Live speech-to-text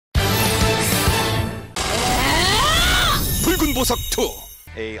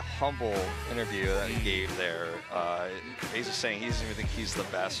A humble interview that he gave there. He's just saying he doesn't even think he's the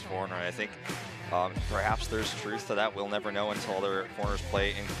best foreigner. I think perhaps there's truth to that. We'll never know until other foreigners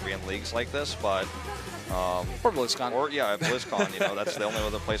play in Korean leagues like this. But or BlizzCon. Or yeah, BlizzCon. You know, that's the only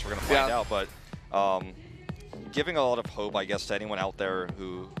other place we're going to find out. But giving a lot of hope, I guess, to anyone out there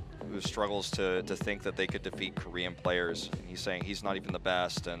who struggles to think that they could defeat Korean players. And he's saying he's not even the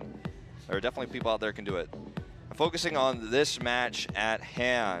best, and there are definitely people out there who can do it. Focusing on this match at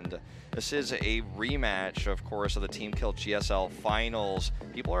hand, this is a rematch, of course, of the Team Kill GSL Finals.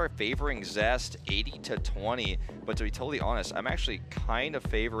 People are favoring Zest 80-20, but to be totally honest, I'm actually kind of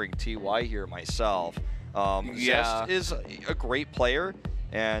favoring TY here myself. Zest is a great player,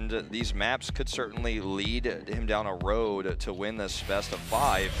 and these maps could certainly lead him down a road to win this best of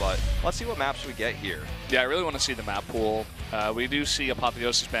 5, but let's see what maps we get here. Yeah, I really want to see the map pool. We do see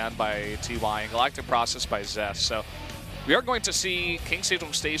Apotheosis banned by TY and Galactic Process by Zest, so we are going to see King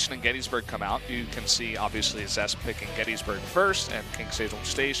Sejong Station and Gettysburg come out. You can see, obviously, Zest picking Gettysburg first and King Sejong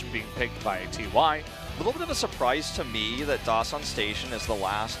Station being picked by TY. A little bit of a surprise to me that Dasan Station is the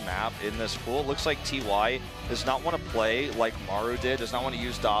last map in this pool. It looks like TY does not want to play like Maru did, does not want to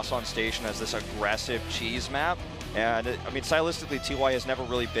use Dasan Station as this aggressive cheese map. And, I mean, stylistically, TY has never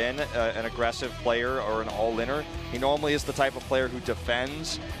really been an aggressive player or an all-inner. He normally is the type of player who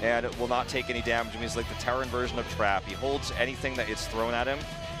defends and will not take any damage. I mean, he's like the Terran version of Trap. He holds anything that gets thrown at him.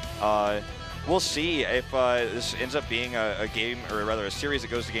 We'll see if this ends up being a game, or rather a series that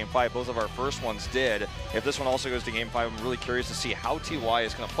goes to Game 5. Both of our first ones did. If this one also goes to Game 5, I'm really curious to see how TY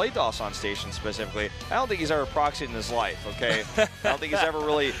is going to play Dasan Station specifically. I don't think he's ever proxied in his life, okay? I don't think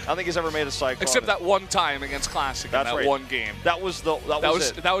he's ever made a cyclone. Except that one time against Classic in that one game. That was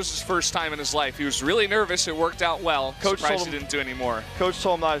his first time in his life. He was really nervous. It worked out well. Coach Surprised he didn't do any more. Coach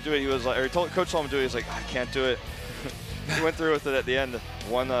told him not to do it. He was like, Coach told him to do it. He's like, I can't do it. He went through with it at the end,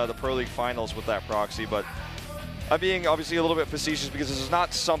 won the Pro League Finals with that proxy, but I'm being obviously a little bit facetious because this is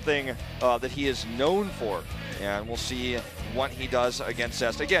not something that he is known for, and we'll see what he does against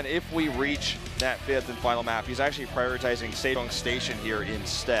Zest. Again, if we reach that 5th and final map, he's actually prioritizing Sejong Station here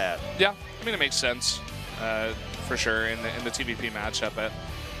instead. Yeah, I mean, it makes sense for sure in the TVP matchup.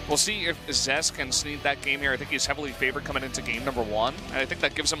 We'll see if Zest can sneak that game here. I think he's heavily favored coming into game number 1, and I think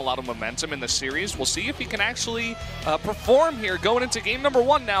that gives him a lot of momentum in the series. We'll see if he can actually perform here going into game number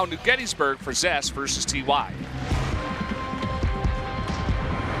 1 now, New Gettysburg for Zest versus TY.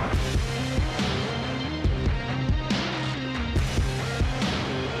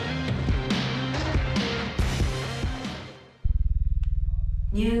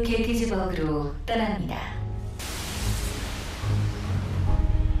 뉴 게티즈버그로 떠납니다.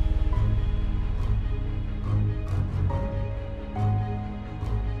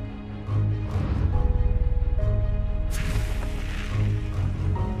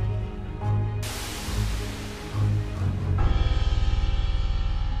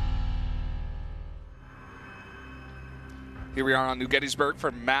 Here we are on New Gettysburg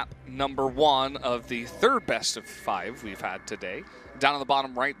for map number 1 of the 3rd best of 5 we've had today. Down on the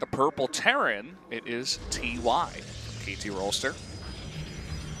bottom right, the purple Terran, it is TY, KT Rolster.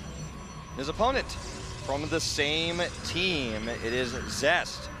 His opponent from the same team, it is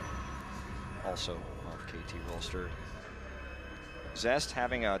Zest, also of KT Rolster. Zest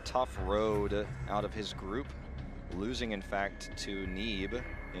having a tough road out of his group, losing in fact to Neeb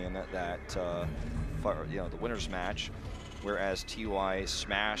in that the winners match. Whereas TY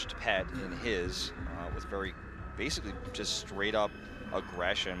smashed Pet in his with very basically just straight up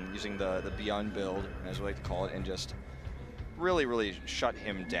aggression, using the Beyond build, as we like to call it, and just really shut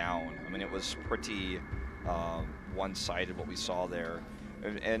him down. I mean, it was pretty one-sided what we saw there.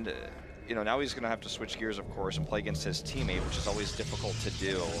 And you know, now he's going to have to switch gears, of course, and play against his teammate, which is always difficult to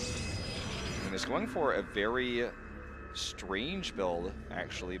do. And he's going for a very strange build,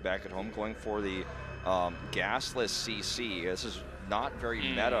 actually, back at home, going for the gasless CC. This is not very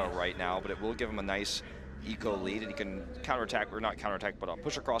meta right now, but it will give him a nice eco lead, and he can counterattack, or not counterattack, but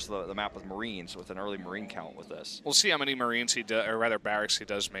push across the map with Marines, with an early Marine count with this. We'll see how many Marines he does, or rather barracks he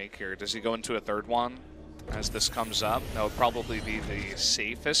does make here. Does he go into a 3rd one as this comes up? That would probably be the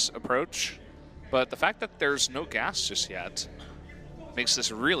safest approach, but the fact that there's no gas just yet makes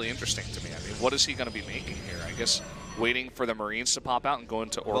this really interesting to me. I mean, what is he going to be making here? I guess waiting for the Marines to pop out and go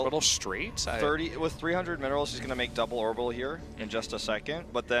into orbital straight? With 300 minerals, he's going to make double orbital here in just a second.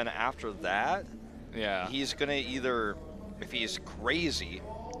 But then after that, he's going to either, if he's crazy,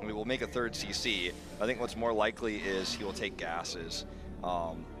 we will make a 3rd CC. I think what's more likely is he will take gases.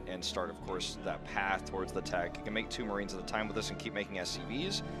 and start, of course, that path towards the tech. He can make 2 Marines at a time with this and keep making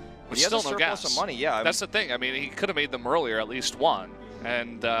SCVs. But he has still a no surplus gas. of money, yeah. That's the thing. I mean, he could have made them earlier, at least one.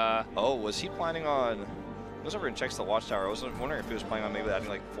 And oh, was he planning on? I was over and checks the watchtower. I was wondering if he was planning on maybe adding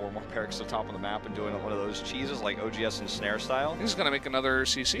like 4 more barracks to the top of the map and doing one of those cheeses like OGS and Snare style. he's going to make another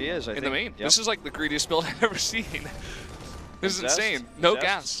CC He is, I in think. the main. Yep. This is like the greediest build I've ever seen. This is Zest, insane. No Zest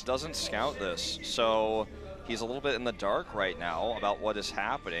gas. Doesn't scout this, so he's a little bit in the dark right now about what is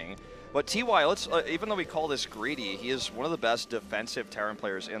happening. But TY, let's even though we call this greedy, he is one of the best defensive Terran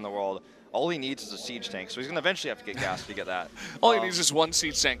players in the world. All he needs is a siege tank, so he's going to eventually have to get gas to get that. All he needs is 1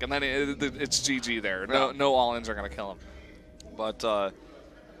 siege tank, and then it's GG there. No all-ins are going to kill him. But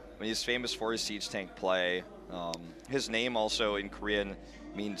he's famous for his siege tank play. His name also in Korean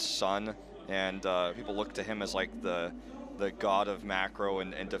means sun, and people look to him as like the god of macro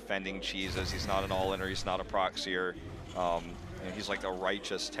and defending cheeses. He's not an all-in, or he's not a proxier. And he's like a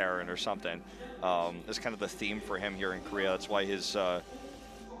righteous Terran or something. It's kind of the theme for him here in Korea. That's why his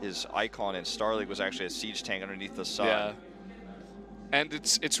icon in Star League was actually a siege tank underneath the sun. Yeah. And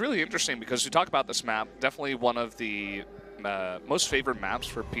it's really interesting because we talk about this map, definitely one of the most favored maps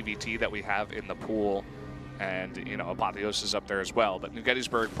for PvT that we have in the pool. And, you know, Apotheos is up there as well. But New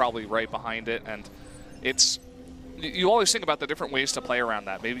Gettysburg probably right behind it. And it's... You always think about the different ways to play around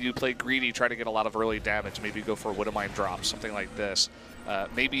that. Maybe you play greedy, try to get a lot of early damage. Maybe you go for a Widow Mine drop, something like this.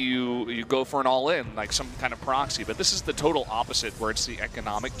 Maybe you go for an all-in, like some kind of proxy. But this is the total opposite, where it's the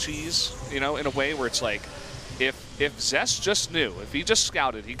economic cheese, you know, in a way where it's like, if Zest just knew, if he just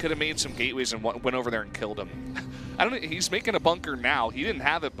scouted, he could have made some gateways and went over there and killed him. I don't know, he's making a bunker now. He didn't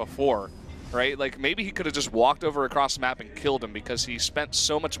have it before, right? Like, maybe he could have just walked over across the map and killed him because he spent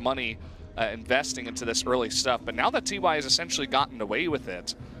so much money investing into this early stuff. But now that TY has essentially gotten away with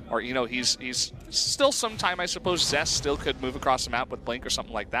it, or, you know, he's still sometime, I suppose, Zest still could move across the map with Blink or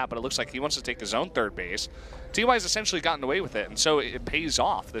something like that, but it looks like he wants to take his own 3rd base. TY has essentially gotten away with it, and so it pays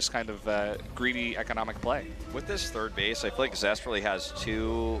off, this kind of greedy economic play. With this 3rd base, I feel like Zest really has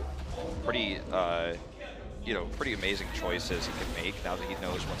 2 pretty, pretty amazing choices he can make now that he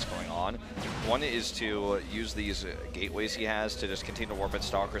knows what's going on. One is to use these gateways he has to just continue to warp at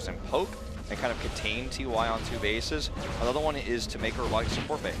Stalkers and poke and kind of contain TY on 2 bases. Another one is to make her like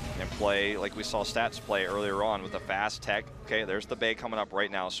support bay and play like we saw Stats play earlier on with a fast tech. Okay, there's the bay coming up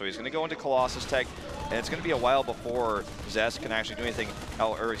right now, so he's going to go into Colossus tech, and it's going to be a while before Zest can actually do anything,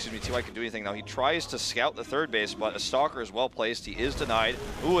 or excuse me, TY can do anything. Now he tries to scout the 3rd base, but a Stalker is well placed. He is denied.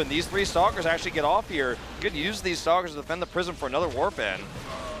 Ooh, and these 3 Stalkers actually get off here. You could use these Stalkers to defend the Prism for another warp in.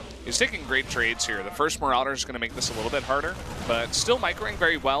 He's taking great trades here. The first Marauder is going to make this a little bit harder, but still microing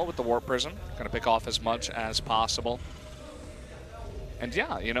very well with the Warp Prism. Going to pick off as much as possible. And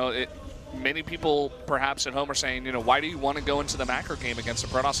yeah, you know, many people perhaps at home are saying, you know, why do you want to go into the macro game against the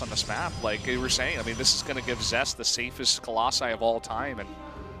Protoss on this map? Like you were saying, I mean, this is going to give Zest the safest Colossi of all time. And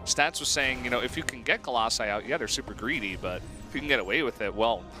Stats was saying, you know, if you can get Colossi out, yeah, they're super greedy, but if you can get away with it,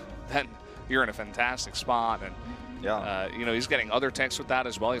 well, then you're in a fantastic spot. And yeah, you know, he's getting other techs with that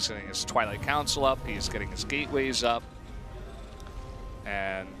as well. He's getting his Twilight Council up. He's getting his gateways up.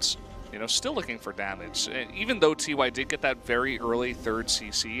 And, you know, still looking for damage. And even though TY did get that very early 3rd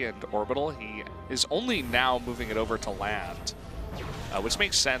CC and orbital, he is only now moving it over to land, which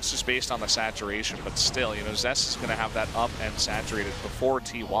makes sense just based on the saturation. But still, you know, Zest is going to have that up and saturated before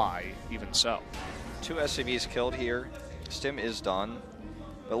TY, even so. 2 SCVs killed here. Stim is done.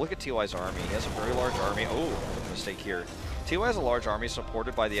 But look at TY's army. He has a very large army. Oh, mistake here. TY has a large army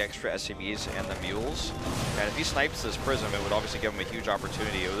supported by the extra SCVs and the mules. And if he snipes this Prism, it would obviously give him a huge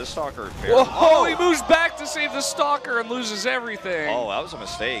opportunity. Oh, this Stalker... Whoa! Oh! He moves back to save the Stalker and loses everything. Oh, that was a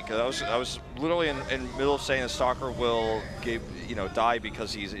mistake. I was literally in the middle of saying the Stalker will die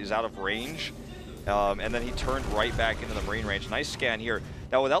because he's out of range. And then he turned right back into the Marine range. Nice scan here.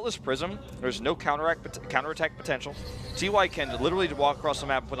 Now, without this Prism, there's no counterattack potential. TY can literally walk across the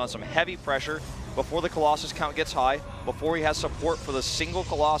map and put on some heavy pressure before the Colossus count gets high, before he has support for the single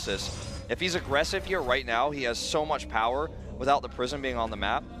Colossus. If he's aggressive here right now, he has so much power without the Prism being on the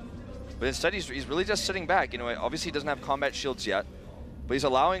map. But instead, he's really just sitting back. You know, obviously he doesn't have combat shields yet, but he's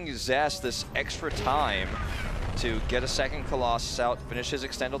allowing Zest this extra time to get a 2nd Colossus out, finish his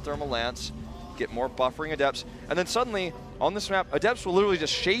Extended Thermal Lance, get more buffering Adepts, and then suddenly, on this map, Adepts will literally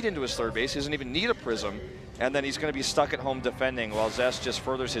just shade into his 3rd base. He doesn't even need a Prism, and then he's going to be stuck at home defending while Zest just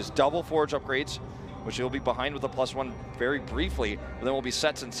furthers his double Forge upgrades, which he'll be behind with a +1 very briefly, but then we'll be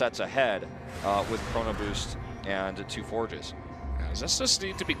sets and sets ahead with Chrono Boost and 2 Forges. Zest just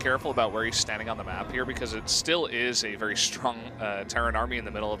need to be careful about where he's standing on the map here, because it still is a very strong Terran army in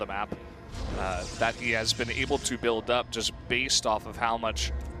the middle of the map that he has been able to build up just based off of how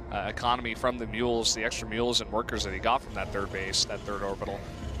much economy from the mules, the extra mules and workers that he got from that third base, that third orbital.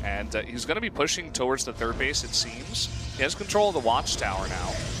 And he's going to be pushing towards the third base, it seems. He has control of the watchtower now.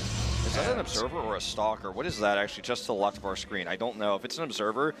 Is that an observer or a stalker? What is that actually just to the left of our screen? I don't know. If it's an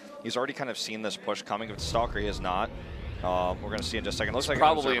observer, he's already kind of seen this push coming. If it's a stalker, he has not. We're going to see in just a second. Looks like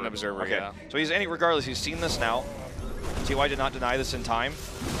probably an observer, okay. yeah. So regardless, he's seen this now. TY did not deny this in time,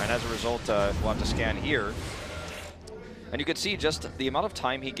 and as a result, we'll have to scan here. And you can see just the amount of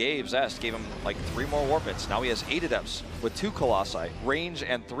time he gave Zest gave him like 3 more Warpits. Now he has 8 Adepts with 2 Colossi, range,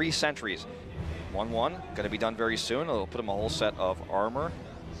 and 3 Sentries. 1-1, going to be done very soon. It'll put him a whole set of armor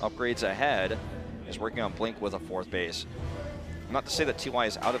upgrades ahead. He's working on Blink with a 4th base. Not to say that TY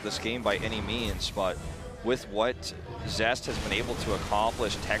is out of this game by any means, but with what Zest has been able to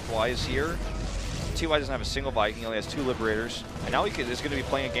accomplish tech-wise here, TY doesn't have a single Viking, he only has 2 Liberators, and now he is going to be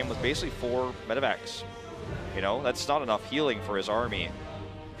playing a game with basically 4 medevacs. You know, that's not enough healing for his army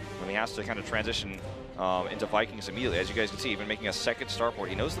when he has to kind of transition into Vikings immediately. As you guys can see, even making a 2nd starport,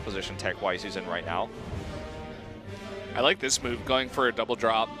 he knows the position tech-wise he's in right now. I like this move, going for a double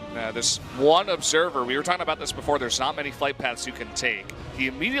drop. This one observer, we were talking about this before, there's not many flight paths you can take. He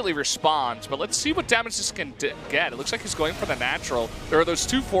immediately responds, but let's see what damage this can get. It looks like he's going for the natural. There are those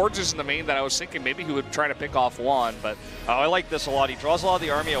 2 forges in the main that I was thinking maybe he would try to pick off one, but... Oh, I like this a lot. He draws a lot of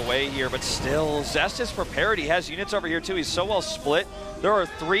the army away here, but still, Zest is prepared. He has units over here too. He's so well split. There are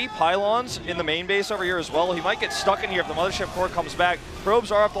 3 pylons in the main base over here as well. He might get stuck in here if the Mothership core comes back. Probes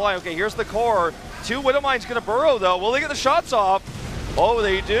are off the line. Okay, here's the core. 2 Widowmine's going to burrow, though. Will they get the shots off? Oh,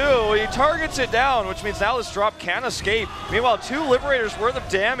 they do. He targets it down, which means now this drop can escape. Meanwhile, 2 Liberators worth of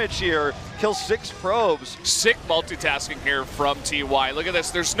damage here. Kills 6 probes. Sick multitasking here from TY. Look at this.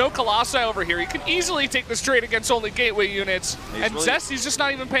 There's no Colossi over here. He can easily take this trade against only gateway units. And Zest, he's just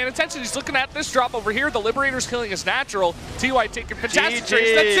not even paying attention. He's looking at this drop over here. The Liberator's killing his natural. TY taking fantastic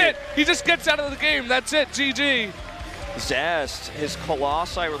trades. That's it. He just gets out of the game. That's it. GG. Zest, his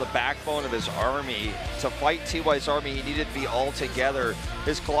Colossi were the backbone of his army. To fight TY's army, he needed to be all together.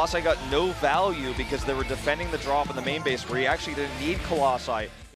 His Colossi got no value because they were defending the drop in the main base where he actually didn't need Colossi.